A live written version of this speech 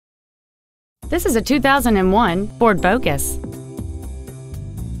This is a 2001 Ford Focus.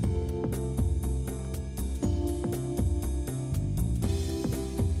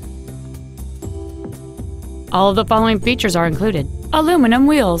 All of the following features are included: aluminum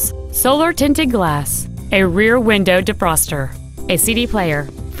wheels, solar tinted glass, a rear window defroster, a CD player,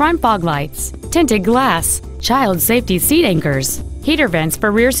 front fog lights, tinted glass, child safety seat anchors, heater vents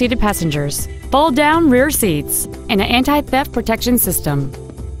for rear-seated passengers, fold-down rear seats, and an anti-theft protection system.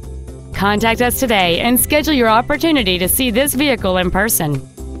 Contact us today and schedule your opportunity to see this vehicle in person.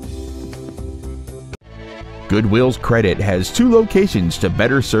 GoodWheelsCredit has 2 locations to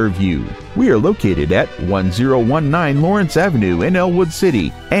better serve you. We are located at 1019 Lawrence Avenue in Ellwood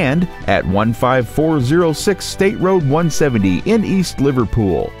City and at 15406 State Road 170 in East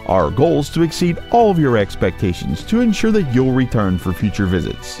Liverpool. Our goal is to exceed all of your expectations to ensure that you'll return for future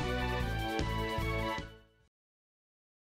visits.